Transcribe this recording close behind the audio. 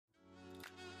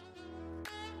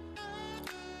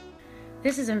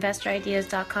This is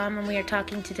InvestorIdeas.com, and we are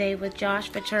talking today with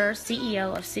Josh Vauteur,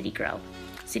 CEO of CityGrow.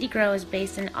 CityGrow is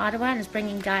based in Ottawa and is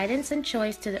bringing guidance and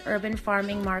choice to the urban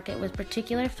farming market with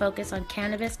particular focus on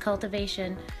cannabis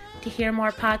cultivation. To hear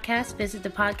more podcasts, visit the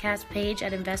podcast page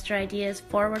at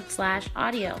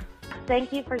InvestorIdeas.com/audio.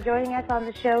 Thank you for joining us on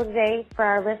the show today. For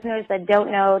our listeners that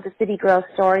don't know the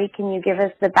CityGrow story, can you give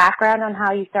us the background on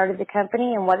how you started the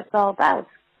company and what it's all about?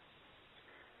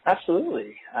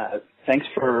 Absolutely. Thanks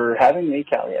for having me,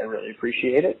 Callie. I really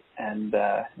appreciate it, and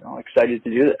excited to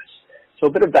do this. So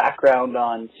a bit of background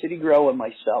on CityGrow and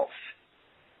myself.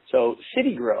 So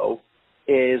CityGrow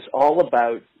is all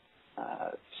about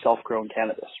self-grown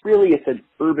cannabis. Really, it's an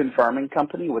urban farming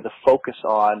company with a focus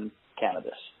on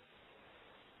cannabis.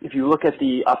 If you look at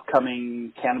the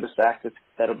upcoming Cannabis Act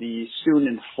that'll be soon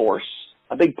in force,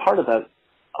 a big part of that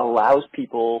allows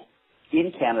people in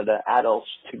Canada, adults,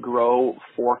 to grow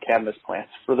 4 cannabis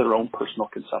plants for their own personal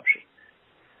consumption.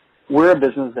 We're a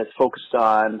business that's focused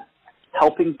on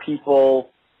helping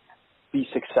people be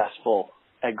successful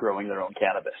at growing their own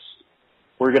cannabis.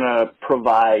 We're going to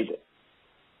provide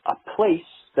a place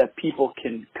that people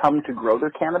can come to grow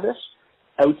their cannabis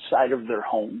outside of their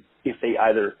home if they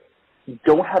either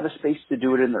don't have a space to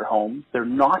do it in their home, they're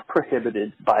not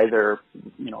prohibited by their,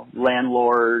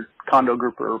 landlord, condo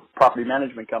group, or property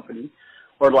management company,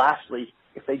 or lastly,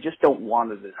 if they just don't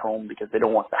want it at home because they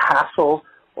don't want the hassle,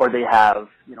 or they have,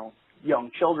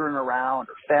 young children around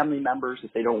or family members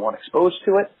that they don't want exposed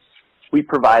to it, we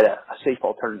provide a safe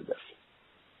alternative.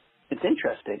 It's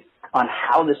interesting on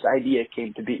how this idea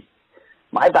came to be.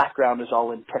 My background is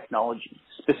all in technology,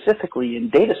 specifically in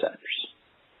data centers,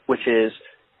 which is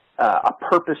a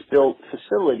purpose-built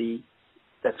facility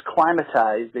that's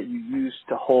climatized that you use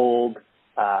to hold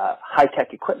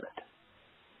high-tech equipment.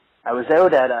 I was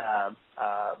out at a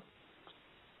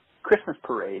Christmas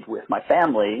parade with my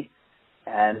family,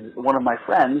 and one of my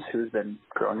friends, who's been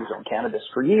growing his own cannabis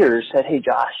for years, said, "Hey,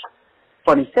 Josh,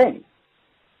 funny thing,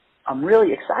 I'm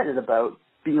really excited about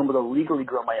being able to legally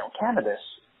grow my own cannabis,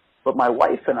 but my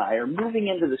wife and I are moving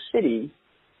into the city,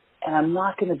 and I'm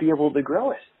not going to be able to grow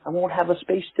it. I won't have a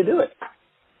space to do it."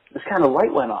 This kind of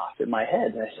light went off in my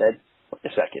head, and I said, wait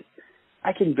a second,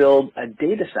 I can build a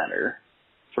data center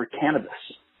for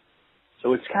cannabis.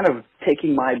 So it's kind of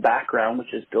taking my background,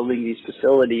 which is building these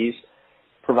facilities,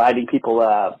 providing people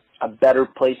a better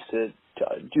place to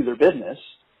do their business,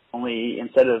 only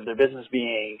instead of their business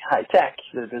being high-tech,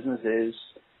 their business is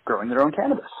growing their own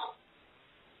cannabis.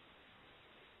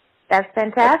 That's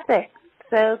fantastic.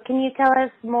 So can you tell us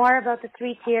more about the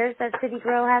 3 tiers that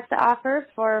CityGrow has to offer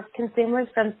for consumers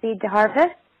from seed to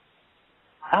harvest?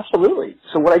 Absolutely.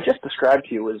 So what I just described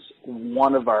to you is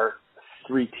one of our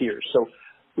 3 tiers. So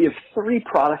we have 3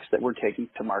 products that we're taking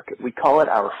to market. We call it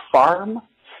our farm,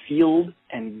 field,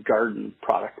 and garden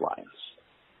product lines.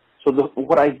 So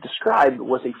what I described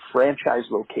was a franchise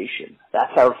location.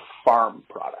 That's our farm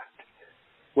product,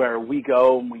 where we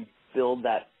go and we build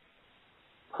that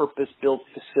purpose-built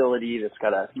facility that's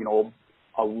got a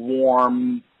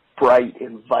warm, bright,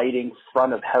 inviting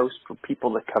front of house for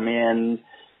people to come in.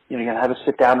 You're going to have a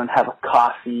sit down and have a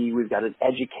coffee. We've got an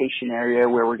education area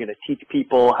where we're going to teach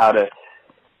people how to,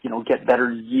 get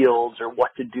better yields or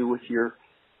what to do with your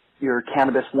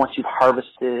cannabis once you've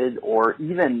harvested, or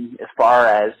even as far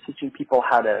as teaching people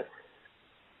how to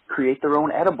create their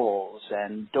own edibles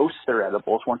and dose their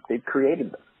edibles once they've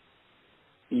created them.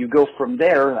 You go from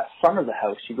there, that front of the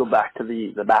house, you go back to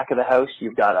the back of the house.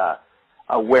 You've got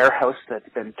a warehouse that's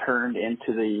been turned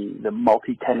into the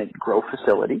multi-tenant grow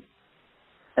facility.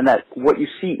 And that what you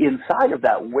see inside of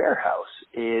that warehouse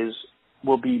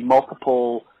will be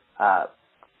multiple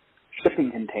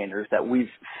shipping containers that we've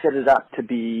fitted up to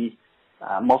be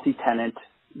multi-tenant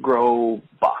grow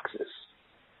boxes.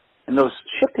 And those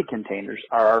shipping containers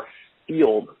are our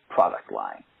field product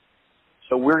line.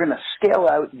 So we're going to scale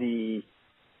out the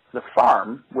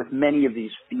farm with many of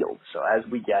these fields. So as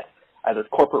we get either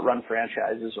corporate-run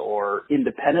franchises or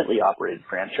independently operated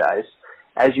franchise,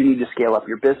 as you need to scale up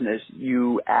your business,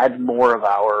 you add more of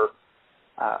our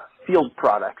field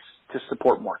products to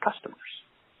support more customers.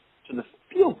 So the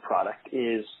field product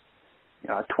is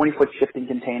a 20-foot shipping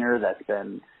container that's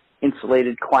been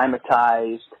insulated,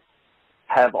 climatized,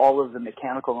 have all of the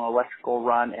mechanical and electrical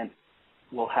run, and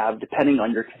will have, depending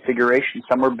on your configuration,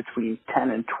 somewhere between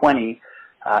 10 and 20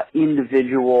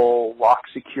 individual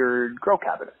lock-secured grow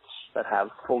cabinets that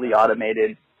have fully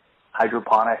automated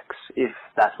hydroponics, if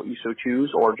that's what you so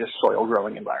choose, or just soil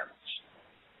growing environments.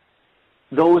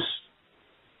 Those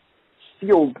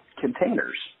field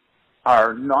containers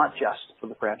are not just for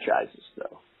the franchises,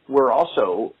 though. We're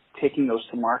also taking those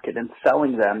to market and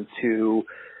selling them to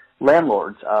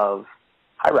landlords of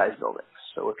high-rise buildings.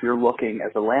 So if you're looking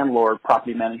as a landlord,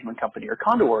 property management company, or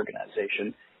condo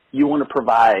organization, you want to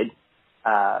provide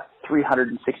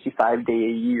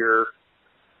 365-day-a-year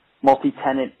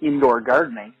multi-tenant indoor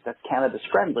gardening that's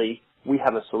cannabis-friendly, we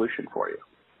have a solution for you.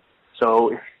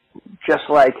 So just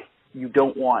like you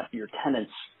don't want your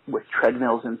tenants with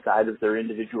treadmills inside of their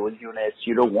individual units,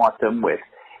 you don't want them with,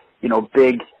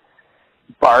 big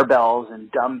barbells and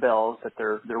dumbbells that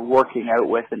they're working out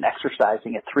with and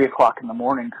exercising at 3 o'clock in the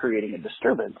morning, creating a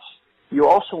disturbance. You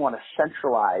also want to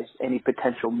centralize any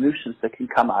potential nuisance that can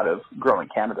come out of growing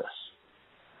cannabis.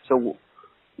 So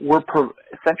we're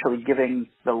essentially giving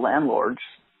the landlords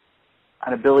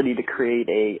an ability to create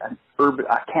a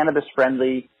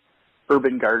cannabis-friendly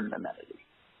urban garden amenity.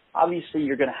 Obviously,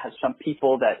 you're going to have some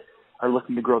people that are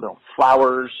looking to grow their own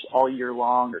flowers all year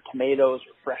long, or tomatoes,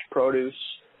 or fresh produce.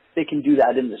 They can do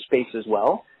that in the space as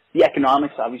well. The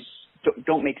economics obviously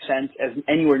don't make sense as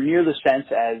anywhere near the sense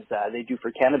as they do for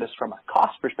cannabis from a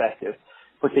cost perspective,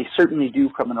 but they certainly do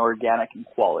from an organic and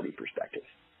quality perspective.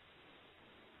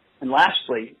 And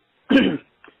lastly,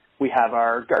 we have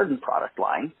our garden product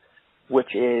line,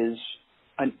 which is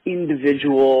an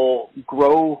individual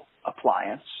grow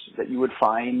appliance that you would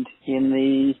find in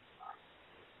the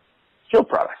field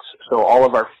products. So all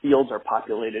of our fields are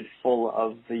populated full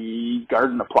of the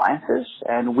garden appliances,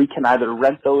 and we can either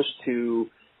rent those to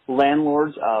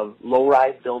landlords of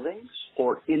low-rise buildings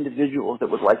or individuals that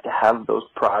would like to have those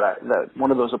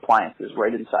one of those appliances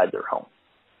right inside their home.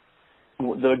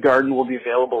 The garden will be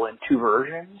available in 2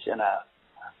 versions, in a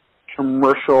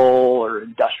commercial or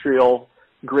industrial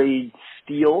grade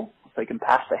steel, if they can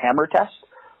pass the hammer test,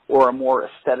 or a more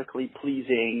aesthetically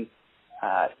pleasing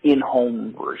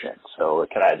in-home version. So it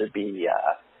could either be,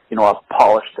 a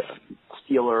polished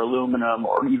steel or aluminum,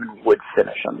 or even wood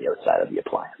finish on the outside of the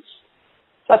appliance.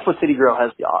 That's what CityGrow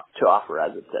has to offer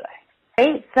as of today.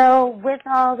 Great. So with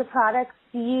all the products,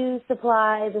 do you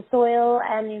supply the soil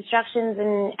and the instructions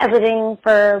and everything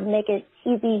make it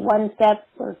easy 1-step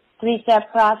or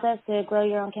 3-step process to grow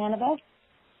your own cannabis?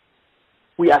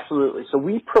 We absolutely. So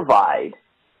we provide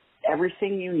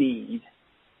everything you need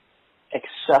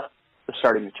except the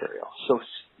starting material. So,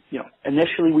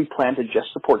 initially we plan to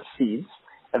just support seeds.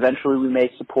 Eventually we may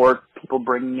support people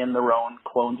bringing in their own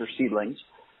clones or seedlings,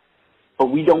 but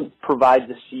we don't provide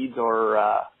the seeds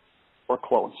or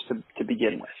clones to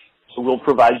begin with. So we'll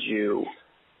provide you,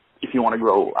 if you want to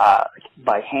grow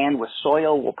by hand with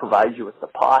soil, we'll provide you with the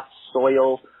pots,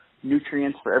 soil,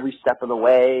 nutrients for every step of the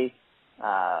way,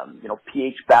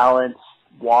 pH balance,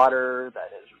 water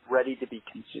that is ready to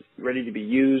be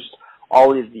used,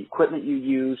 all of the equipment you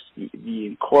use, the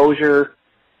enclosure,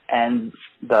 and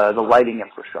the lighting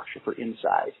infrastructure for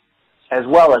inside, as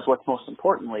well as what's most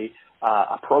importantly,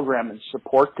 a program and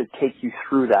support to take you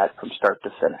through that from start to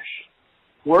finish.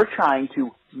 We're trying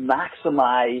to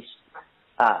maximize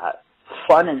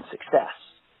fun and success,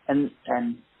 and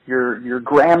your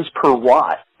grams per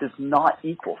watt does not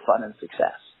equal fun and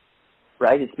success,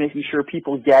 right? It's making sure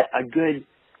people get a good,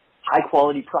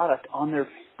 high-quality product on their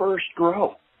first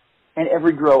grow and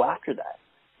every grow after that.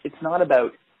 It's not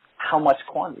about how much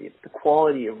quantity, it's the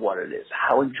quality of what it is.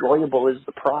 How enjoyable is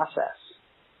the process?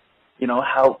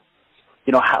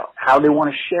 How they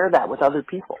want to share that with other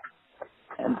people.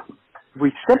 And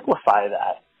we simplify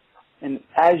that. And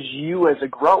as you as a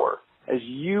grower, as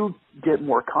you get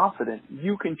more confident,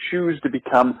 you can choose to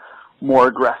become more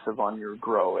aggressive on your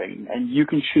growing, and you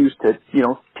can choose to,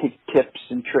 take tips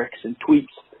and tricks and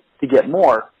tweaks to get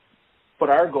more. But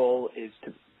our goal is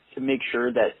to make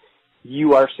sure that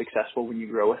you are successful when you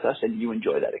grow with us and you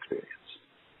enjoy that experience.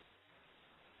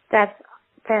 That's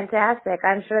fantastic.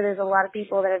 I'm sure there's a lot of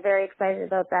people that are very excited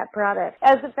about that product.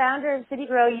 As the founder of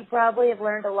CityGrow, you probably have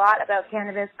learned a lot about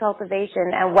cannabis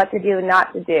cultivation and what to do and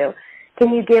not to do.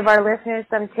 Can you give our listeners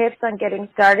some tips on getting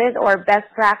started or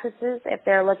best practices if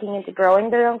they're looking into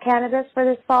growing their own cannabis for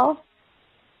this fall?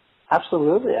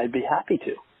 Absolutely. I'd be happy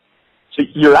to. So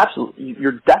you're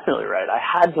definitely right. I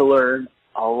had to learn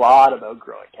a lot about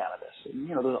growing cannabis. And,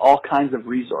 there's all kinds of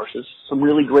resources, some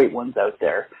really great ones out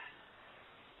there.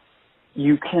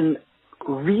 You can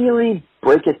really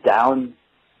break it down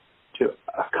to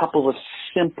a couple of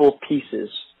simple pieces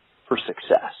for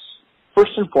success.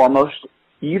 First and foremost,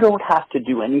 you don't have to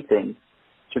do anything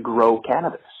to grow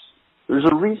cannabis. There's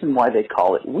a reason why they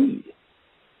call it weed.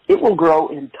 It will grow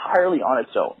entirely on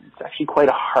its own. It's actually quite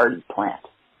a hardy plant.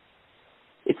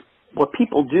 What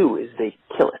people do is they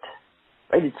kill it,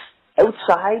 right? It's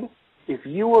outside. If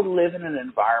you will live in an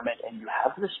environment and you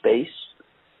have the space,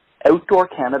 outdoor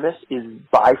cannabis is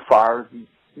by far the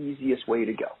easiest way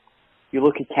to go. You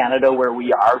look at Canada where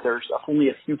we are, there's only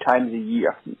a few times a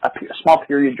year, a small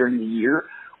period during the year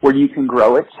where you can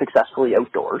grow it successfully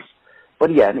outdoors.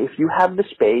 But again, if you have the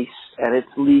space and it's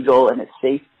legal and it's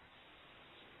safe,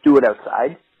 do it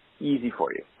outside. Easy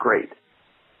for you. Great.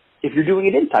 If you're doing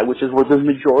it inside, which is where the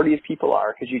majority of people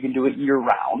are, because you can do it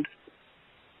year-round,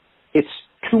 it's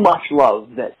too much love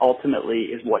that ultimately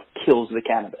is what kills the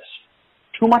cannabis.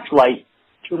 Too much light,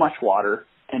 too much water,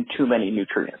 and too many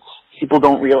nutrients. People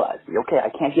don't realize, okay, I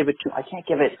can't give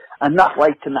it enough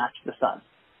light to match the sun.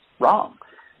 Wrong.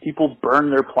 People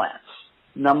burn their plants.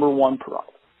 Number one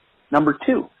problem. Number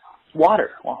two,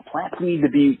 water. Well, plants need to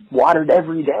be watered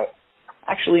every day.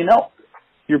 Actually, no.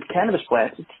 Your cannabis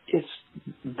plants, it's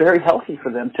very healthy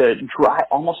for them to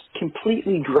almost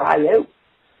completely dry out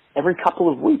every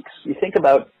couple of weeks. You think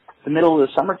about the middle of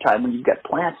the summertime when you've got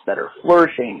plants that are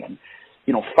flourishing and,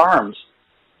 farms,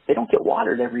 they don't get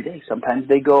watered every day. Sometimes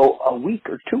they go a week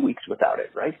or 2 weeks without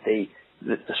it, right? The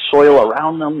soil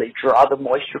around them, they draw the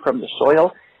moisture from the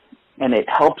soil, and it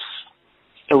helps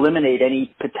eliminate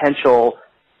any potential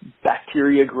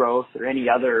bacteria growth or any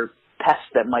other pests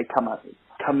that might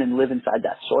come and live inside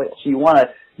that soil. So you want to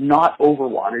not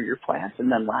overwater your plants.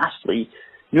 And then lastly,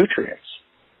 nutrients.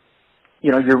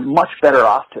 You're much better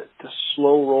off to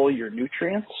slow roll your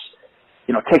nutrients.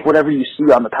 Take whatever you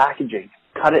see on the packaging,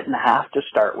 cut it in half to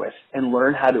start with, and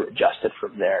learn how to adjust it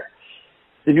from there.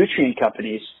 The nutrient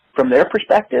companies, from their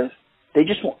perspective,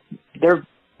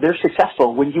 they're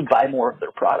successful when you buy more of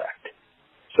their product.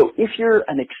 So if you're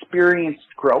an experienced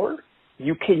grower,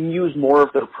 you can use more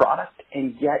of their product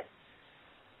and get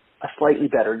a slightly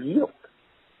better yield.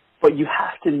 But you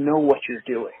have to know what you're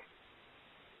doing.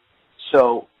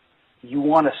 So you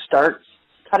want to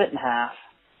cut it in half,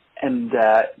 and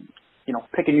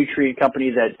pick a nutrient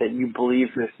company that you believe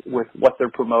with what they're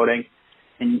promoting,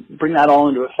 and bring that all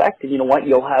into effect. And you know what?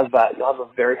 You'll have a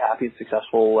very happy and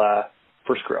successful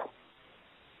first grow.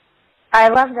 I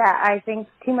love that. I think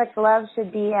too much love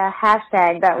should be a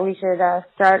hashtag that we should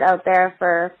start out there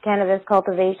for cannabis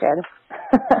cultivation.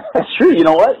 That's true. You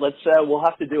know what? We'll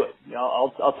have to do it.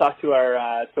 I'll talk to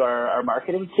our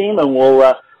marketing team, and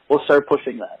we'll start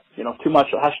pushing that. Too much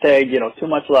hashtag. Too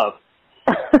much love.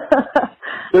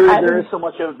 There is so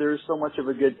much of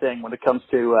a good thing when it comes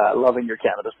to loving your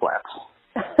cannabis plants.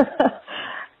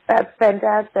 That's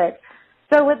fantastic.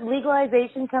 So with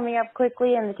legalization coming up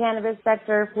quickly and the cannabis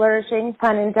sector flourishing,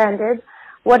 pun intended,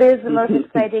 what is the most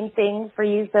exciting thing for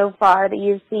you so far that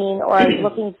you've seen or are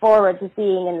looking forward to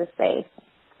seeing in the space?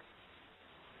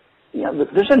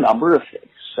 There's a number of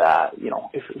things.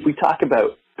 If we talk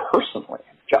about personally,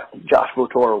 Josh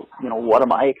Votor, what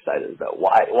am I excited about?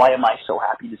 Why am I so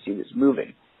happy to see this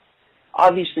moving?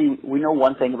 Obviously, we know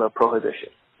one thing about prohibition,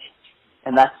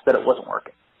 and that's that it wasn't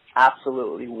working.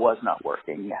 Absolutely was not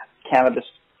working. Cannabis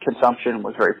consumption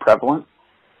was very prevalent.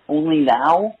 Only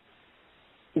now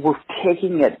we're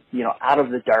taking it, out of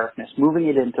the darkness, moving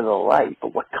it into the light.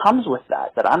 But what comes with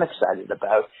that I'm excited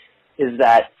about is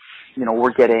that,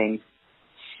 we're getting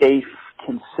safe,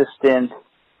 consistent,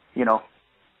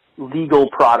 legal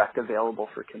product available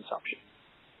for consumption.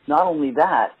 Not only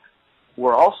that,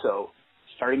 we're also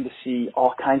starting to see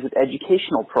all kinds of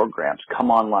educational programs come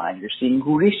online. You're seeing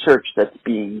research that's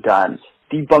being done,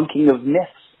 debunking of myths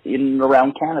in and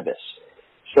around cannabis.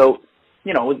 So,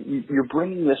 you're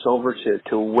bringing this over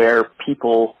to where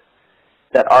people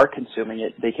that are consuming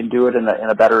it, they can do it in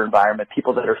a better environment.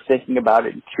 People that are thinking about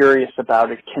it and curious about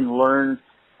it can learn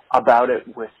about it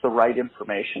with the right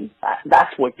information.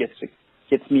 That's what gets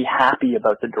me happy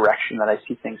about the direction that I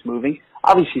see things moving.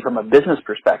 Obviously, from a business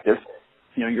perspective,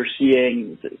 you're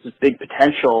seeing this big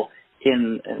potential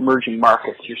in emerging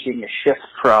markets. You're seeing a shift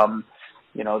from,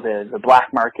 the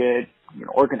black market,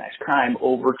 organized crime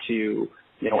over to,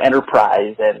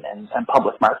 enterprise and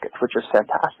public markets, which is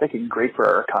fantastic and great for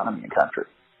our economy and country.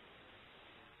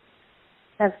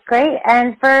 That's great.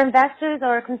 And for investors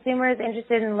or consumers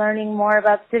interested in learning more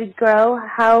about CityGrow,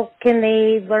 how can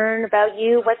they learn about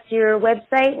you? What's your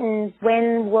website, and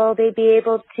when will they be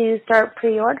able to start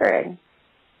pre-ordering?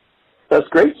 That's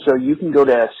great. So you can go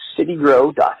to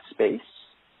citygrow.space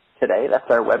today. That's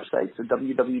our website. So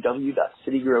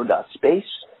www.citygrow.space.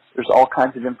 There's all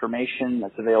kinds of information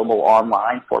that's available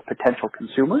online for potential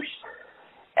consumers.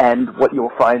 And what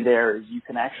you'll find there is you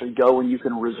can actually go and you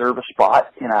can reserve a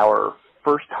spot in our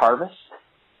first harvest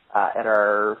at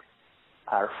our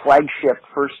flagship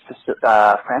first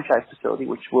franchise facility,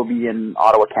 which will be in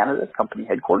Ottawa, Canada, company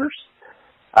headquarters.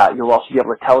 You'll also be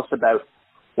able to tell us about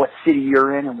what city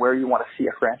you're in and where you want to see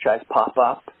a franchise pop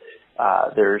up.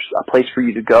 There's a place for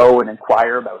you to go and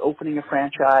inquire about opening a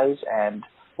franchise. And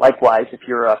likewise, if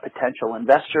you're a potential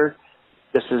investor,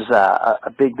 This is a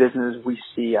big business. We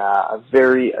see a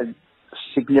very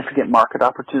significant market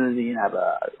opportunity and have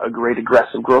a great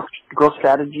aggressive growth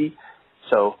strategy.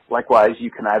 So likewise,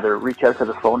 you can either reach out to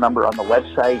the phone number on the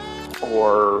website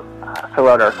or fill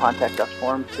out our contact us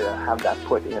form to have that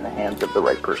put in the hands of the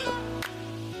right person.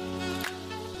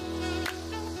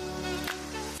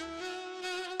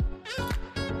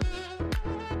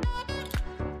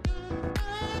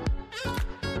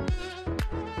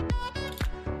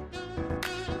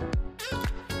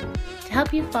 To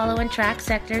help you follow and track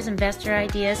sectors, Investor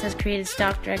Ideas has created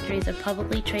stock directories of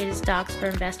publicly traded stocks for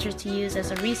investors to use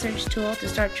as a research tool to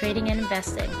start trading and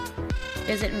investing.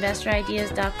 Visit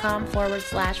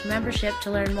InvestorIdeas.com/membership to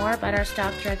learn more about our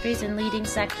stock directories in leading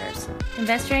sectors.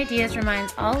 Investor Ideas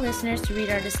reminds all listeners to read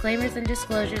our disclaimers and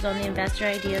disclosures on the Investor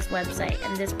Ideas website,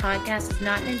 and this podcast is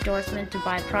not an endorsement to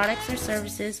buy products or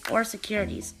services or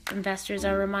securities. Investors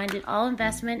are reminded all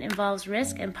investment involves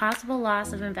risk and possible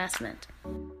loss of investment.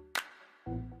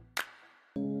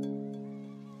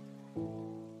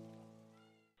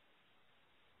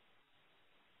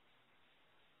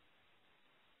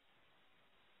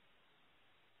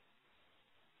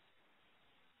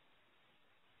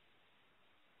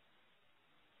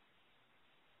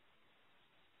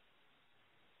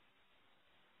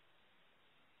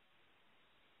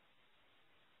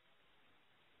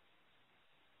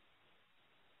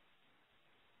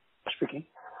 Speaking.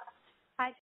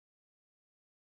 Hi,